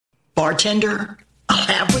Bartender, I'll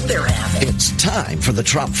have what they're having. It's time for the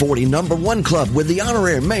Trop 40 #1 Club with the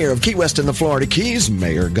honorary mayor of Key West and the Florida Keys,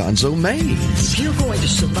 Mayor Gonzo Mays. If you're going to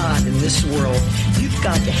survive in this world, you've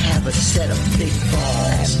got to have a set of big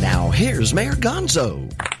balls. And now here's Mayor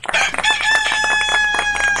Gonzo.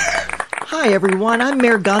 Hi, everyone. I'm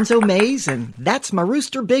Mayor Gonzo Mays, and that's my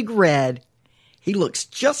rooster, Big Red. He looks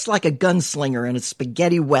just like a gunslinger in a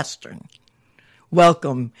spaghetti western.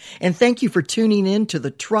 Welcome, and thank you for tuning in to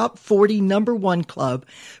the Trop 40 #1 Club,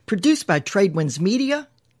 produced by Tradewinds Media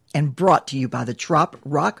and brought to you by the Trop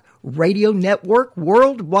Rock Radio Network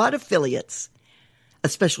worldwide affiliates. A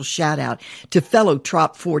special shout-out to fellow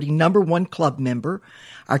Trop 40 #1 Club member,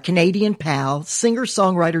 our Canadian pal,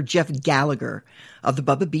 singer-songwriter Jeff Gallagher of the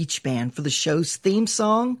Bubba Beach Band for the show's theme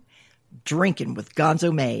song, Drinkin' with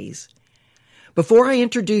Gonzo Mays. Before I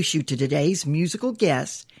introduce you to today's musical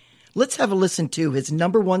guest, let's have a listen to his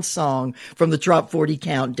 #1 song from the Trop 40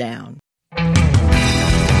 Countdown.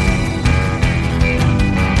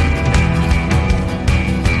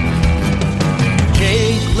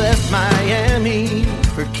 Jake left Miami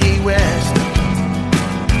for Key West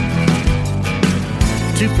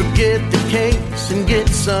to forget the case and get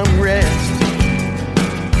some rest.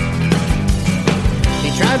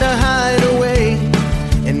 He tried to hide away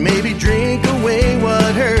and maybe drink away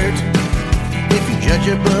what hurt. If you judge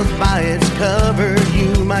a book by its cover,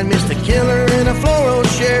 you might miss the killer in a floral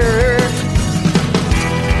shirt.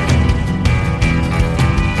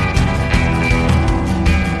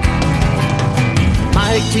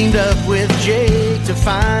 Mike teamed up with Jake to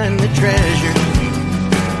find the treasure.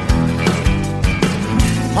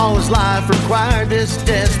 Paula's life required this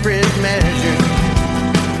desperate measure.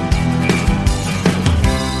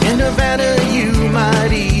 In Nevada, you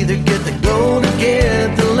might either get the gold or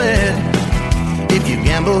get the lead. If you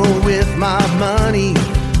gamble with my money,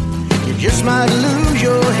 you just might lose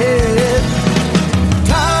your head.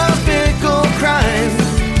 Topical crimes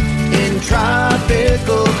in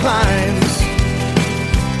tropical climes.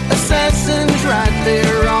 Assassins right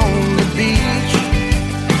there on the beach.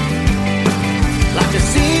 Like a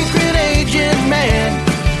secret agent man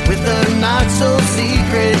with a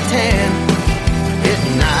not-so-secret tan.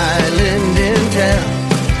 Hitting island intel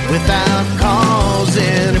without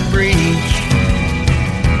causing a breach.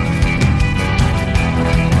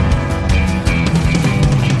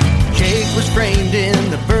 Jake was framed in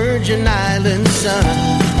the Virgin Islands sun.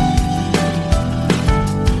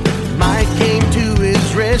 Mike came to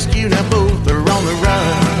his rescue, now both are on the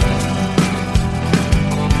run.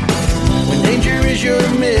 When danger is your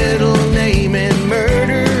middle name and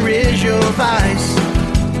murder is your vice,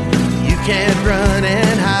 you can't run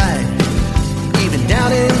and hide, even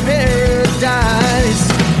down in paradise.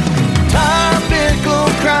 Topical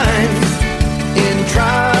crimes in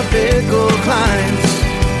tropical climes.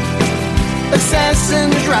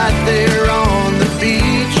 Assassins right there on the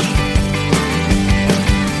beach.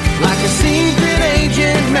 Like a secret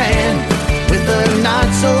agent man with a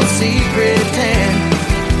not-so-secret tan.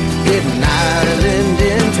 Hidden island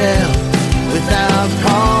intel without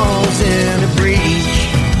causing a breach.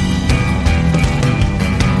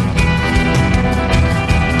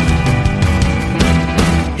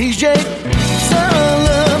 He's Jake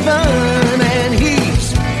Sullivan and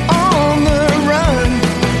he's on the run.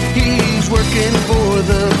 He's working for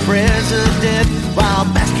the president while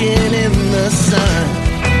basking in the sun.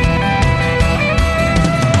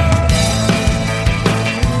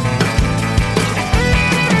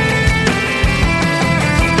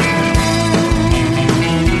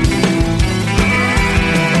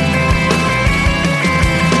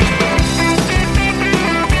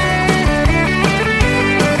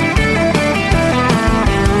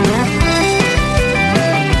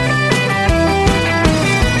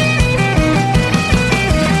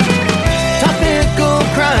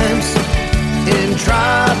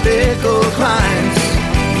 Tropical climes.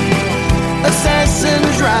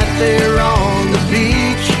 Assassins right there on the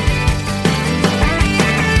beach.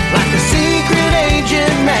 Like a secret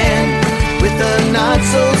agent man with a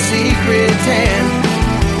not-so-secret tan.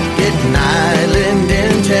 Getting island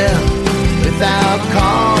intel without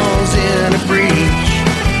causing a breach.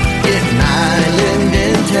 Getting island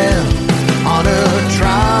intel on a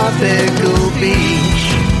tropical beach.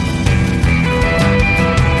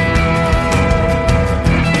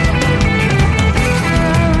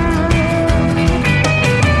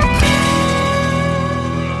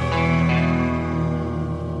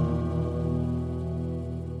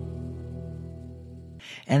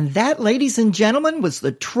 And that, ladies and gentlemen, was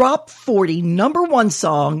the Trop 40 #1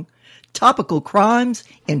 song, Topical Crimes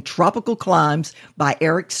in Tropical Climes by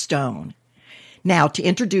Eric Stone. Now, to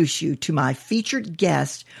introduce you to my featured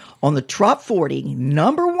guest on the Trop 40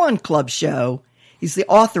 #1 Club show, he's the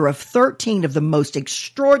author of 13 of the most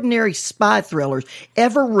extraordinary spy thrillers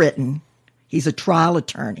ever written. He's a trial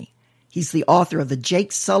attorney. He's the author of the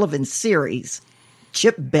Jake Sullivan series,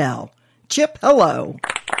 Chip Bell. Chip, hello.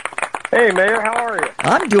 Hey, Mayor, how are you?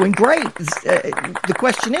 I'm doing great. The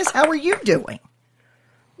question is, how are you doing?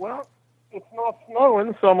 Well, it's not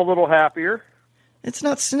snowing, so I'm a little happier. It's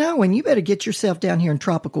not snowing. You better get yourself down here in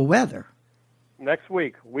tropical weather. Next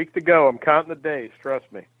week to go. I'm counting the days,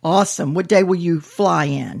 trust me. Awesome. What day will you fly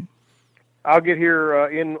in? I'll get here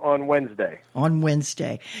in on Wednesday. On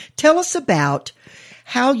Wednesday. Tell us about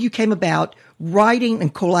how you came about writing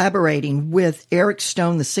and collaborating with Eric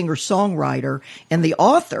Stone, the singer-songwriter, and the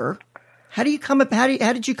author. How did you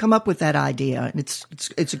come up with that idea? And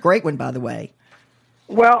it's a great one, by the way.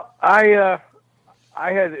 Well, I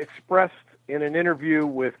had expressed in an interview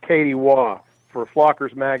with Katie Waugh for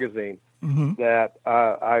Flockers Magazine that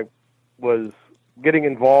I was getting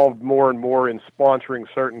involved more and more in sponsoring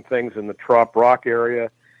certain things in the trop rock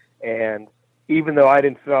area, and even though I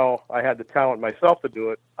didn't feel I had the talent myself to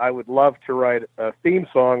do it, I would love to write a theme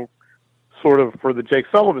song sort of for the Jake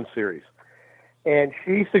Sullivan series. And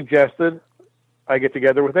she suggested I get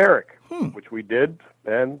together with Eric, which we did,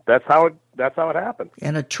 and that's how it happened.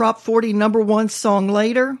 And a Trop 40 #1 song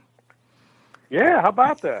later? Yeah, how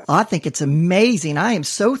about that? I think it's amazing. I am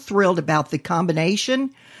so thrilled about the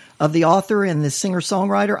combination of the author and the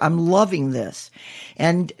singer-songwriter. I'm loving this.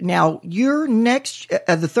 And now your next,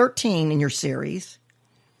 the 13 in your series,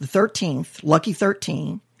 the 13th, Lucky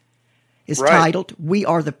 13, is titled, We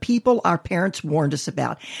Are the People Our Parents Warned Us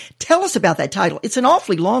About. Tell us about that title. It's an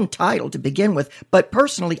awfully long title to begin with, but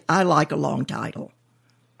personally, I like a long title.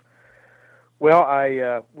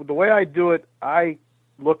 Well, the way I do it, I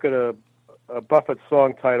look at a Buffett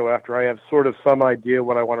song title after I have sort of some idea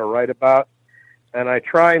what I want to write about, and I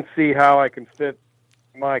try and see how I can fit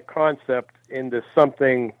my concept into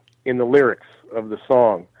something in the lyrics of the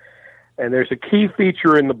song. And there's a key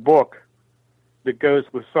feature in the book that goes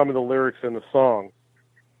with some of the lyrics in the song.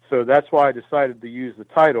 So that's why I decided to use the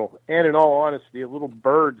title. And in all honesty, a little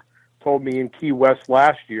bird told me in Key West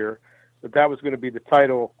last year that was going to be the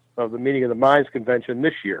title of the Meeting of the Minds convention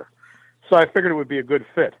this year. So I figured it would be a good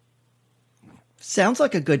fit. Sounds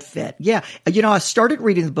like a good fit. Yeah. I started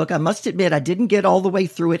reading the book. I must admit I didn't get all the way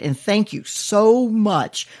through it, and thank you so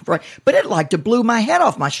much but it blew my head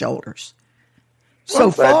off my shoulders. Well,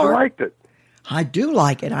 so far, you liked it. I do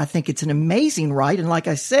like it. I think it's an amazing write. And like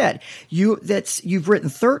I said, you've written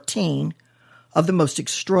 13 of the most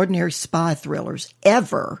extraordinary spy thrillers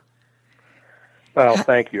ever. Well,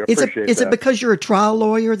 thank you. I appreciate that. Is it because you're a trial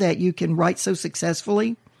lawyer that you can write so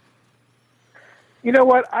successfully? You know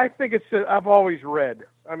what? I think it's just, I've always read.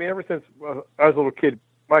 I mean, ever since I was a little kid,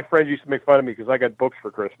 my friends used to make fun of me because I got books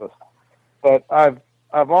for Christmas. But I've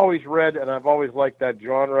always read, and I've always liked that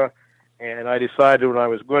genre. And I decided when I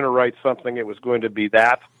was going to write something, it was going to be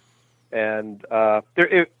that. And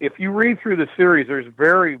if you read through the series, there's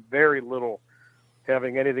very, very little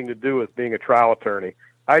having anything to do with being a trial attorney.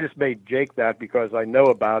 I just made Jake that because I know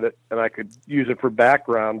about it and I could use it for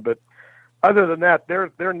background. But other than that,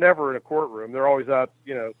 they're never in a courtroom. They're always out,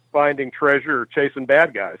 finding treasure or chasing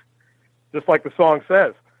bad guys, just like the song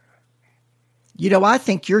says. I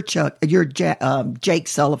think you're Jake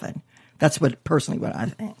Sullivan. That's what I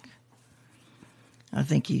think. I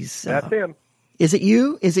think he's. That's him. Is it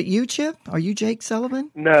you? Is it you, Chip? Are you Jake Sullivan?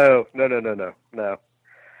 No. There's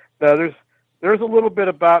a little bit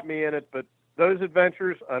about me in it, but those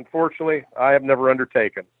adventures, unfortunately, I have never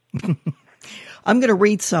undertaken. I'm going to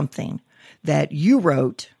read something that you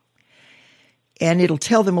wrote, and it'll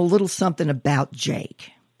tell them a little something about Jake.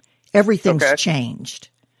 Everything's changed.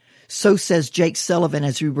 So says Jake Sullivan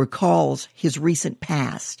as he recalls his recent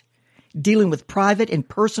past. Dealing with private and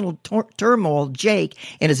personal turmoil, Jake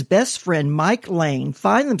and his best friend Mike Lane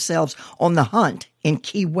find themselves on the hunt in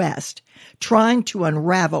Key West, trying to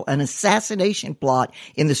unravel an assassination plot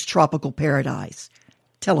in this tropical paradise.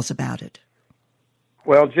 Tell us about it.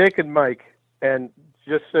 Well, Jake and Mike, and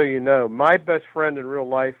just so you know, my best friend in real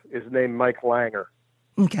life is named Mike Langer.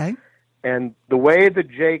 Okay. And the way that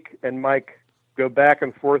Jake and Mike go back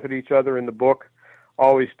and forth at each other in the book,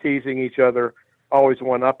 always teasing each other, always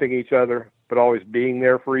one-upping each other, but always being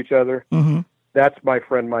there for each other. Mm-hmm. That's my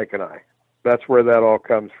friend Mike and I. That's where that all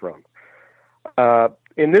comes from.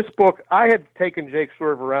 In this book, I had taken Jake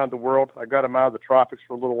sort of around the world. I got him out of the tropics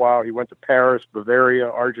for a little while. He went to Paris, Bavaria,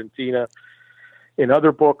 Argentina, in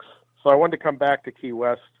other books. So I wanted to come back to Key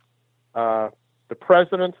West. The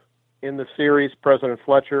president in the series, President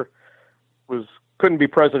Fletcher, couldn't be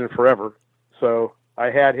president forever. So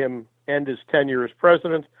I had him end his tenure as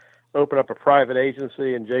president, open up a private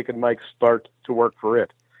agency, and Jake and Mike start to work for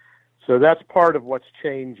it. So that's part of what's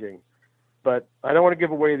changing. But I don't want to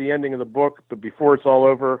give away the ending of the book, but before it's all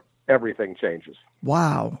over, everything changes.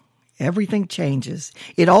 Wow. Everything changes.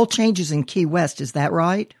 It all changes in Key West. Is that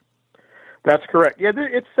right? That's correct. Yeah,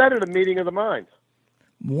 it's set at a meeting of the minds.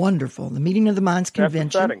 Wonderful. The Meeting of the Minds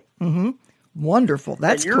convention. That's the setting. Mm-hmm. Wonderful.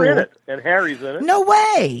 That's and you're cool. in it, and Harry's in it. No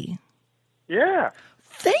way. Yeah.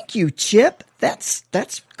 Thank you, Chip. That's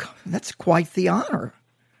quite the honor.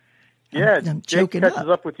 Yeah, I'm Jake choking catches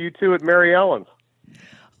up with you two at Mary Ellen's.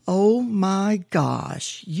 Oh my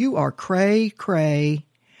gosh, you are cray,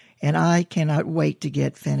 and I cannot wait to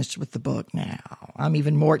get finished with the book now. I'm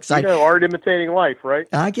even more excited. You know, art imitating life, right?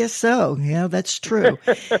 I guess so. Yeah, that's true.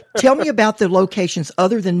 Tell me about the locations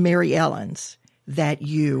other than Mary Ellen's that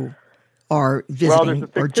you are visiting. Well,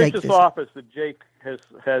 there's a or Jake fictitious office that Jake has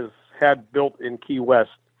had built in Key West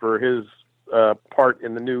for his part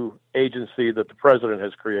in the new agency that the president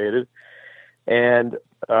has created. And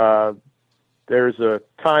there's a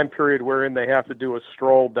time period wherein they have to do a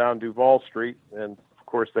stroll down Duval Street. And, of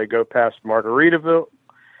course, they go past Margaritaville.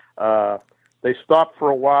 They stop for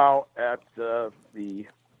a while at the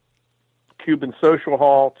Cuban Social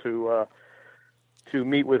Hall to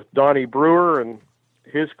meet with Donnie Brewer and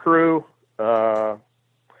his crew.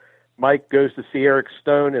 Mike goes to see Eric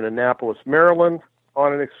Stone in Annapolis, Maryland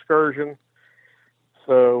on an excursion.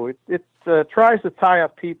 So it tries to tie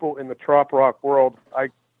up people in the trop rock world. I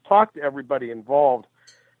talked to everybody involved.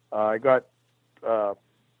 I got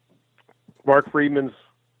Mark Friedman's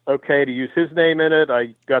okay to use his name in it.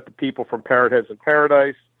 I got the people from Parrot Heads in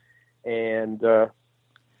Paradise. And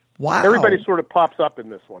wow, everybody sort of pops up in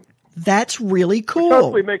this one. That's really cool. It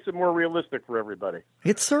hopefully makes it more realistic for everybody.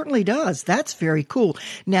 It certainly does. That's very cool.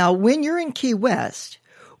 Now, when you're in Key West,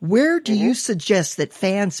 where do you suggest that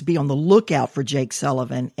fans be on the lookout for Jake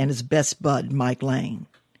Sullivan and his best bud, Mike Lane?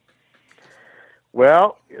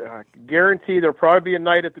 Well, I guarantee there'll probably be a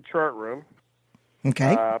night at the Chart Room.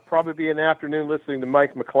 Okay. Probably be an afternoon listening to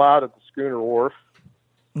Mike McLeod at the Schooner Wharf.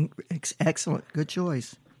 Excellent. Good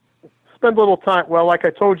choice. Spend a little time. Well, like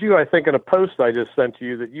I told you, I think in a post I just sent to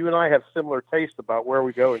you that you and I have similar taste about where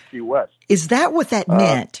we go in Key West. Is that what that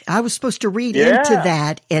meant? I was supposed to read into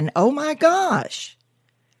that, and oh my gosh.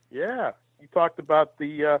 Yeah. You talked about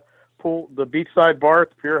the pool, the beachside bar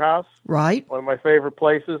at the Pier House. Right. One of my favorite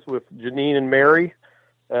places with Janine and Mary,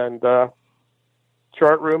 and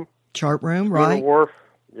Chart Room. Chart Room, Schooner right. Wharf.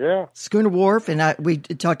 Yeah. Schooner Wharf, and we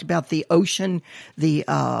talked about the ocean, the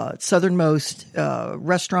southernmost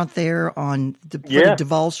restaurant there on the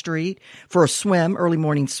Duval Street for a swim, early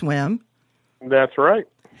morning swim. That's right.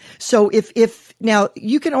 So if now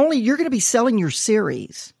you're going to be selling your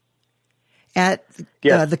series at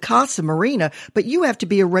the Casa Marina, but you have to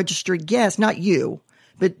be a registered guest, not you,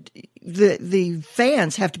 but the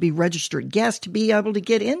fans have to be registered guests to be able to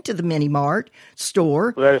get into the Mini Mart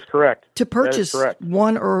store. That is correct. To purchase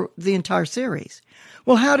one or the entire series.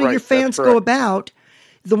 Well, how do your fans go about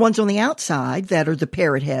the ones on the outside that are the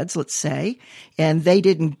Parrot Heads, let's say, and they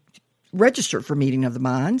didn't register for Meeting of the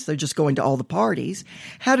Minds, they're just going to all the parties.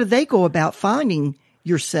 How do they go about finding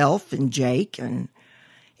yourself and Jake and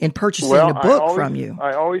purchasing a book from you?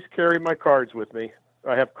 I always carry my cards with me.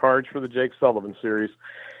 I have cards for the Jake Sullivan series.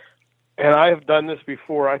 And I have done this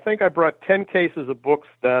before. I think I brought 10 cases of books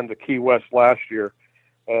down to Key West last year,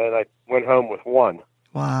 and I went home with one.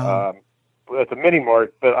 Wow. At the Mini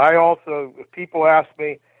Mart. But I also, if people ask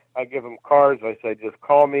me, I give them cards. I say, just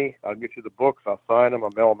call me. I'll get you the books. I'll sign them.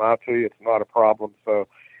 I'll mail them out to you. It's not a problem. So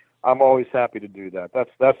I'm always happy to do that.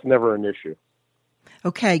 That's never an issue.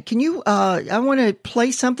 Okay. Can you, I want to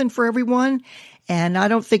play something for everyone, and I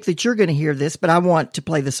don't think that you're going to hear this, but I want to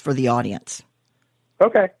play this for the audience.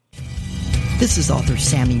 Okay. This is author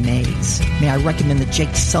Sammy Mays. May I recommend the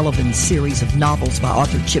Jake Sullivan series of novels by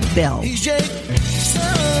author Chip Bell. He's Jake Sullivan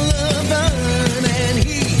and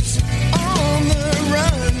he's on the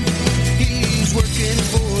run. He's working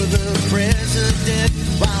for the president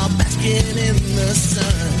while basking in the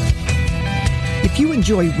sun. If you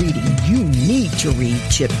enjoy reading, you need to read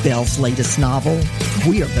Chip Bell's latest novel,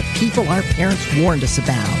 We Are the People Our Parents Warned Us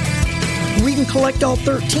About. Read and collect all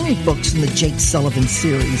 13 books in the Jake Sullivan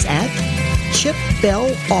series at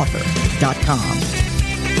chipbellauthor.com.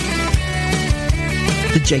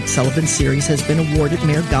 The Jake Sullivan series has been awarded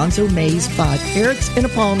Mayor Gonzo Mays 5 Parrots and a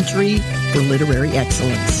Palm Tree for literary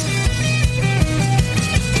excellence.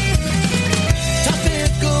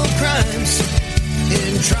 Topical crimes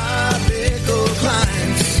in tropical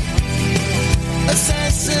climes.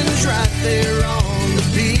 Assassins right there on the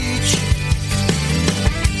beach.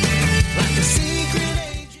 Like a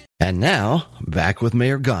And now, back with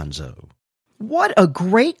Mayor Gonzo. What a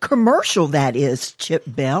great commercial that is, Chip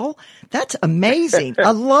Bell. That's amazing.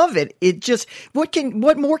 I love it. It just,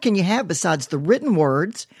 what more can you have besides the written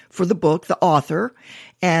words for the book, the author,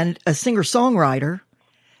 and a singer-songwriter?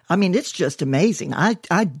 I mean, it's just amazing.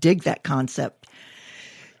 I dig that concept.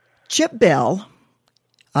 Chip Bell,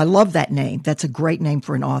 I love that name. That's a great name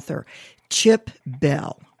for an author. Chip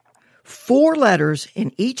Bell. 4 letters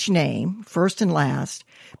in each name, first and last.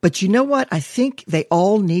 But you know what? I think they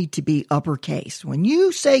all need to be uppercase. When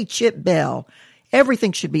you say Chip Bell,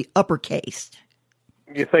 everything should be uppercased.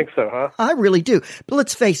 You think so, huh? I really do. But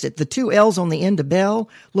let's face it, the 2 L's on the end of Bell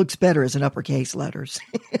looks better as an uppercase letters.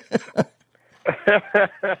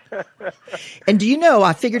 And do you know,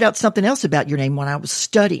 I figured out something else about your name when I was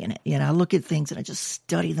studying it. You know, I look at things and I just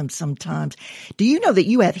study them sometimes. Do you know that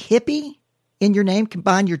you have hippie in your name?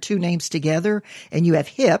 Combine your 2 names together and you have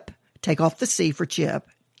hip. Take off the C for Chip.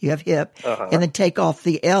 You have hip. And then take off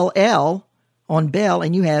the LL on Bell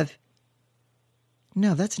and you have,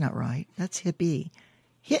 no, that's not right. That's hippie.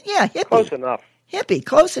 Yeah, hippie. Close enough. Hippie,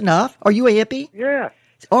 close enough. Are you a hippie? Yeah.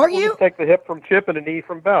 Are We'll you? just take the hip from Chip and the knee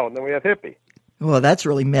from Bell, and then we have hippie. Well, that's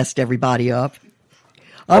really messed everybody up.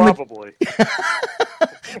 Probably.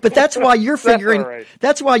 But that's why you're figuring. all right.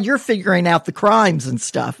 That's why you're figuring out the crimes and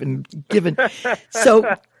stuff and giving.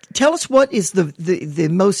 So, tell us what is the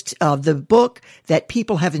most the book that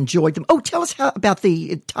people have enjoyed them. Oh, tell us about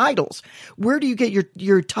the titles. Where do you get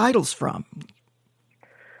your titles from?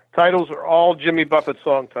 Titles are all Jimmy Buffett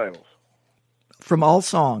song titles. From all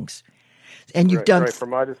songs, and you've done.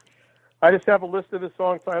 Right. I just have a list of his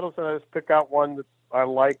song titles, and I just pick out one that I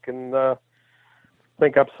like and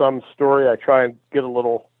think up some story. I try and get a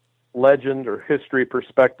little legend or history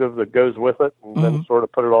perspective that goes with it, and then sort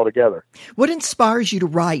of put it all together. What inspires you to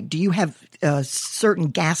write? Do you have a certain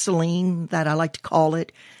gasoline, that I like to call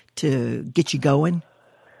it, to get you going?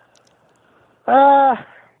 I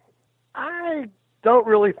don't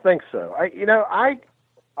really think so. I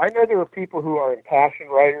know there are people who are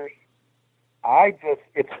impassioned writers.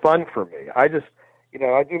 It's fun for me. I do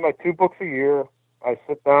my 2 books a year. I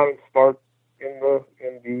sit down and start in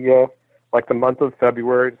the like the month of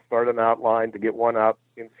February to start an outline to get one out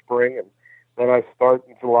in spring, and then I start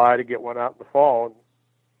in July to get one out in the fall. And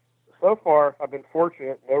so far, I've been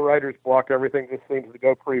fortunate. No writer's block. Everything just seems to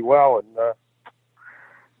go pretty well, and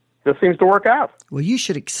just seems to work out. Well, you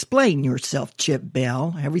should explain yourself, Chip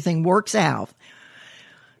Bell. Everything works out.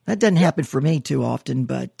 That doesn't happen for me too often,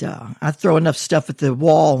 but I throw enough stuff at the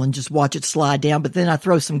wall and just watch it slide down. But then I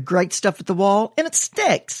throw some great stuff at the wall, and it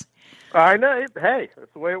sticks. I know. Hey,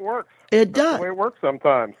 that's the way it works. It does. That's the way it works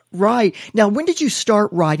sometimes. Right. Now, when did you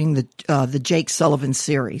start writing the Jake Sullivan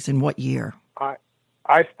series? In what year? I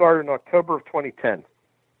started in October of 2010.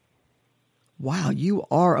 Wow, you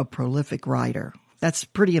are a prolific writer. That's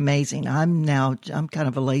pretty amazing. I'm kind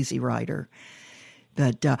of a lazy writer.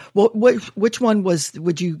 But which one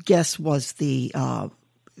would you guess was the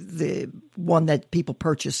one that people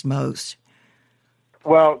purchased most?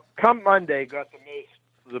 Well, Come Monday got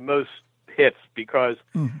the most hits because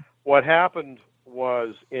what happened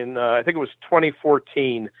was in I think it was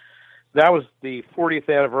 2014. That was the 40th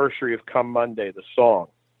anniversary of Come Monday, the song.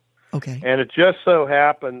 Okay. And it just so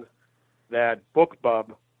happened that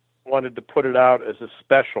BookBub wanted to put it out as a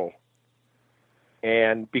special,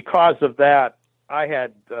 and because of that, I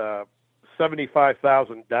had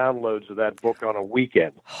 75,000 downloads of that book on a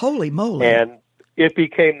weekend. Holy moly. And it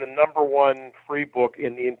became the #1 free book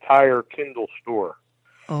in the entire Kindle store.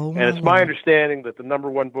 Oh, and it's my understanding that the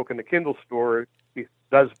 #1 book in the Kindle store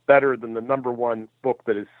does better than the #1 book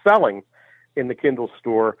that is selling in the Kindle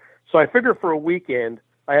store. So I figure for a weekend,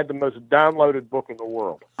 I had the most downloaded book in the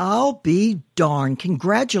world. I'll be darned.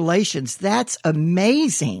 Congratulations. That's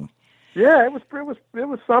amazing. Yeah, it was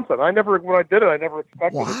something. When I did it, I never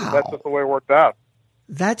expected it. But that's just the way it worked out.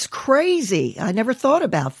 That's crazy. I never thought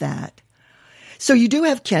about that. So you do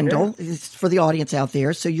have Kindle for the audience out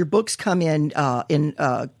there. So your books come in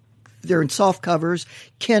they're in soft covers,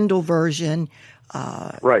 Kindle version.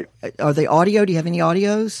 Right. Are they audio? Do you have any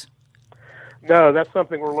audios? No, that's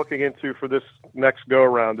something we're looking into for this next go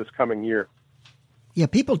around this coming year. Yeah,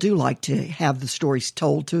 people do like to have the stories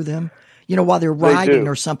told to them. While they're riding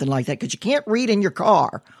or something like that, because you can't read in your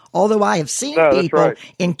car. Although I have seen people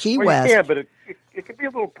in Key West. You can, but it can be a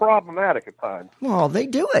little problematic at times. Well, they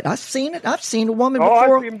do it. I've seen it. I've seen a woman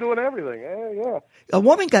before. I see them doing everything. Yeah. A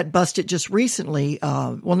woman got busted just recently.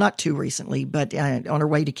 Well, not too recently, but on her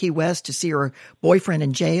way to Key West to see her boyfriend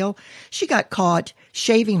in jail. She got caught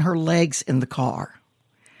shaving her legs in the car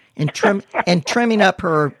and trimming up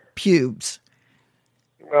her pubes.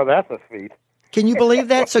 Well, that's a feat. Can you believe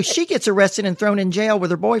that? So she gets arrested and thrown in jail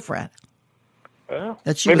with her boyfriend. Well,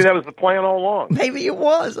 that was the plan all along. Maybe it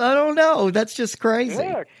was. I don't know. That's just crazy.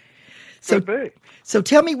 Yeah, could be. So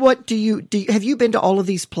tell me, what do you have you been to all of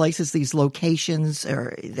these places, these locations,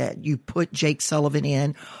 or that you put Jake Sullivan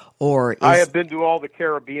in? I have been to all the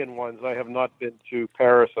Caribbean ones. I have not been to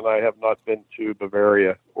Paris, and I have not been to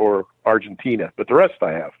Bavaria or Argentina, but the rest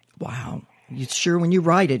I have. Wow. It's sure, when you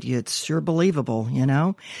write it, it's sure believable, you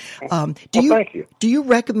know? Thank you. Do you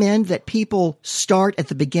recommend that people start at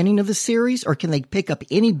the beginning of the series, or can they pick up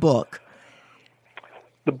any book?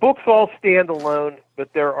 The books all stand alone,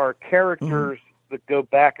 but there are characters that go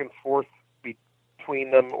back and forth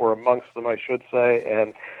between them, or amongst them, I should say,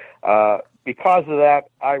 and because of that,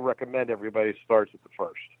 I recommend everybody starts at the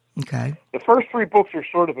first. Okay. The first 3 books are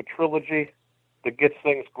sort of a trilogy that gets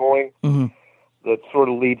things going, that sort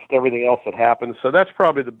of leads to everything else that happens. So that's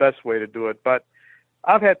probably the best way to do it. But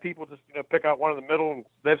I've had people just pick out one in the middle, and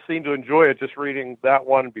they've seemed to enjoy it just reading that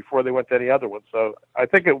one before they went to any other one. So I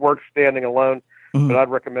think it works standing alone, but I'd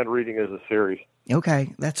recommend reading it as a series.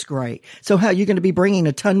 Okay, that's great. So how you're going to be bringing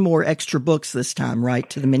a ton more extra books this time, right,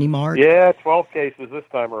 to the mini mart? Yeah, 12 cases this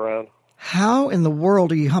time around. How in the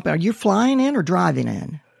world are you humping? Are you flying in or driving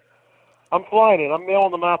in? I'm flying in. I'm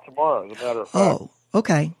mailing them out tomorrow, as a matter of fact. Oh,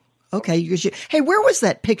 okay. Okay. Hey, where was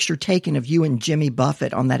that picture taken of you and Jimmy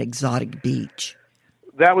Buffett on that exotic beach?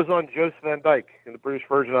 That was on Joseph Van Dyke in the British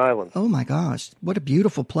Virgin Islands. Oh, my gosh. What a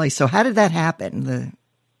beautiful place. So how did that happen?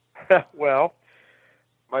 Well,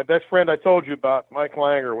 my best friend I told you about, Mike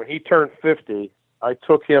Langer, when he turned 50, I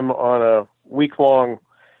took him on a week-long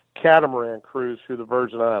catamaran cruise through the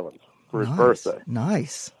Virgin Islands for his birthday.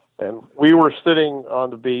 Nice. And we were sitting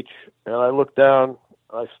on the beach, and I looked down,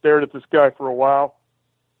 I stared at this guy for a while,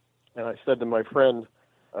 and I said to my friend,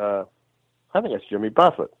 I think that's Jimmy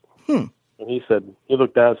Buffett. And he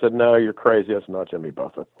looked down and said, no, you're crazy. That's not Jimmy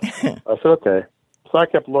Buffett. I said, okay. So I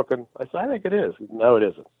kept looking. I said, I think it is. No, it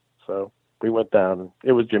isn't. So we went down, and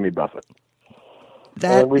it was Jimmy Buffett.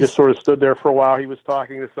 And we just sort of stood there for a while. He was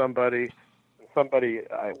talking to somebody.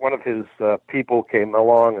 One of his people came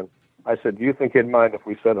along, and I said, do you think he'd mind if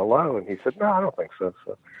we said hello? And he said, no, I don't think so.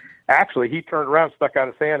 So actually, he turned around, stuck out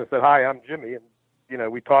his hand, and said, hi, I'm Jimmy. And,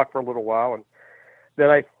 we talked for a little while. And then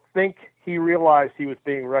I think he realized he was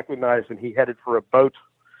being recognized, and he headed for a boat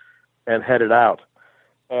and headed out.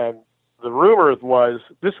 And the rumor was,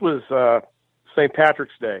 this was St.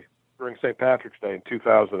 Patrick's Day, during St. Patrick's Day in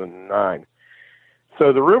 2009.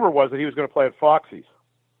 So the rumor was that he was going to play at Foxy's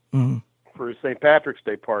for his St. Patrick's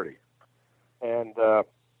Day party. And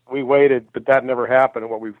we waited, but that never happened.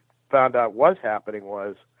 And what we found out was happening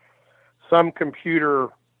was some computer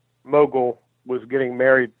mogul was getting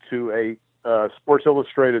married to a Sports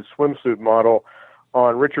Illustrated swimsuit model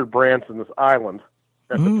on Richard Branson's island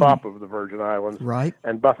at the top of the Virgin Islands. Right.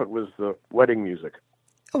 And Buffett was the wedding music.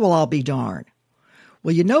 Oh, well, I'll be darned.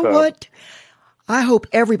 Well, you know what? I hope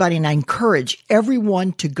everybody, and I encourage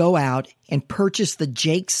everyone to go out and purchase the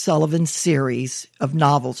Jake Sullivan series of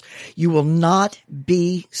novels. You will not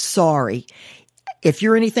be sorry. If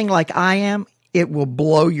you're anything like I am, it will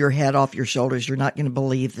blow your head off your shoulders. You're not going to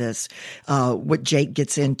believe this, what Jake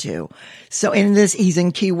gets into. So in this, he's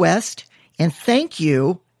in Key West. And thank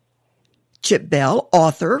you, Chip Bell,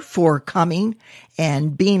 author, for coming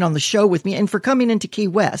and being on the show with me and for coming into Key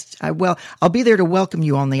West. I'll be there to welcome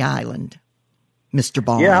you on the island, Mr.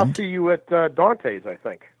 Bond. Yeah, I'll see you at Dante's, I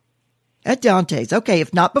think. At Dante's. Okay,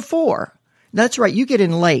 if not before. That's right. You get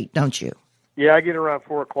in late, don't you? Yeah, I get around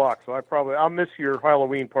 4 o'clock, so I'll miss your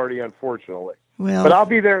Halloween party, unfortunately. Well, but I'll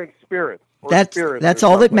be there in spirit. That's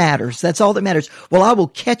all that matters. That's all that matters. Well, I will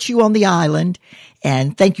catch you on the island,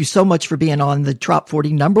 and thank you so much for being on the Trop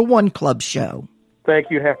 40 #1 Club show. Thank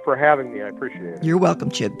you for having me. I appreciate it. You're welcome,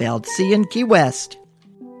 Chip Bell. See you in Key West.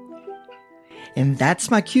 And that's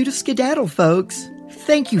my cue to skedaddle, folks.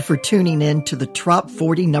 Thank you for tuning in to the Trop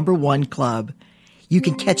 40 #1 Club. You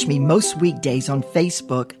can catch me most weekdays on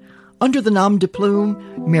Facebook under the nom de plume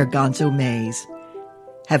Mayor Gonzo Mays.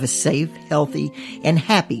 Have a safe, healthy, and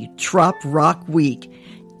happy Trop Rock week,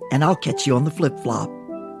 and I'll catch you on the flip-flop.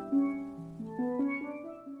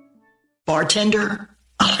 Bartender,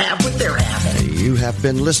 I'll have what they're having. You have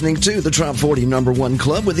been listening to the Trop 40 #1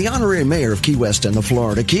 Club with the honorary mayor of Key West and the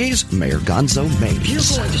Florida Keys, Mayor Gonzo Mays. If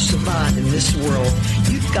you're going to survive in this world,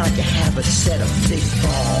 you've got to have a set of big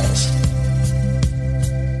balls.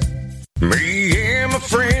 Me and my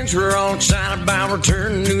friends were all excited about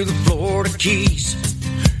returning to the Florida Keys.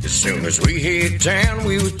 As soon as we hit town,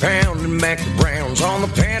 we was pounding back the rounds on the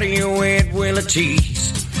patio at Willie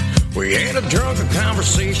T's. We had a drunken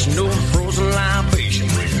conversation over frozen libation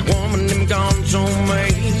with a woman named Gonzo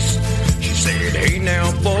Mays. She said, Said, hey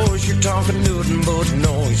now boys, you're talking nothing but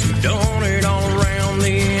noise. We've done it all around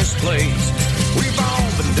this place. We've all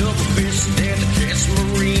been double-fisted at the Castle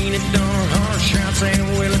Marine and done 100 shots and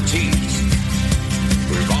Willie T's.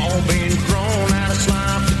 We've all been thrown out of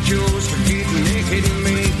sloppy joes for getting naked and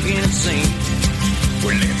making a scene.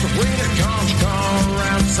 We left the winter conch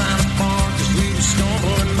car outside the park as we were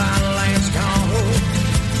stumbling by the last call.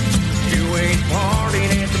 You ain't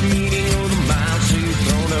partied at the meeting of the minds who've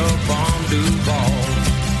thrown up on Duval.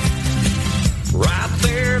 Right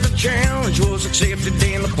there, the challenge was accepted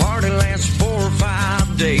and the party lasted 4 or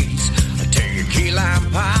 5 days. I tell you, key lime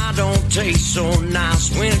pie don't taste so nice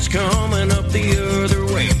when it's coming up the other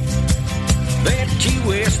way. That Key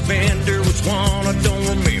West bender was one I don't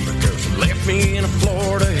remember, cause it left me in a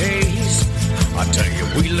Florida haze. I tell you,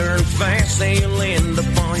 we learn fast and you'll end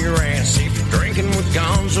up on your ass if you're drinking with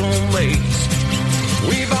Gonzo Mays.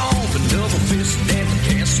 We've all been double-fisted at the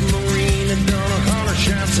Castle Marine and done 100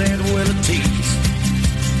 shots at Willie T's.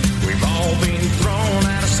 We've all been thrown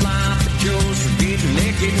out of sloppy joes for getting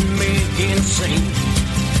naked and making a scene.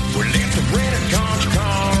 We left the rented conch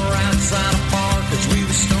car outside the park as we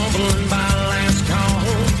were stumbling by the last call.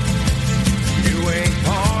 You ain't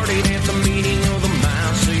partied at the meeting of the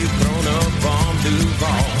minds, so you've thrown up on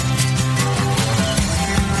Duval.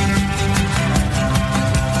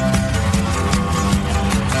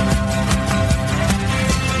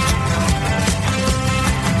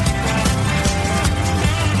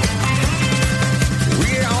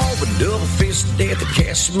 Double-fisted at the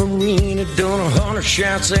Castle Marine and done 100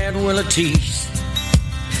 shots at Willie T's.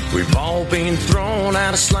 We've all been thrown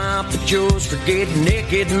out of sloppy joes for getting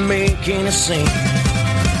naked and making a scene.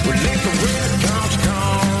 We left the red conch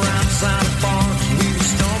car outside the park as we were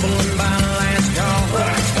stumbling by the last call.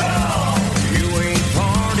 You ain't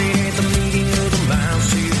partied at the meeting of the minds,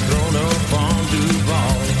 so you've thrown up on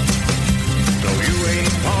Duval. No, you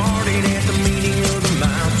ain't partied at the meeting of the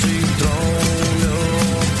minds, so you've thrown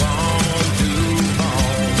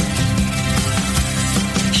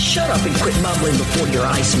Shut up and quit mumbling before your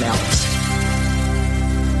ice melts.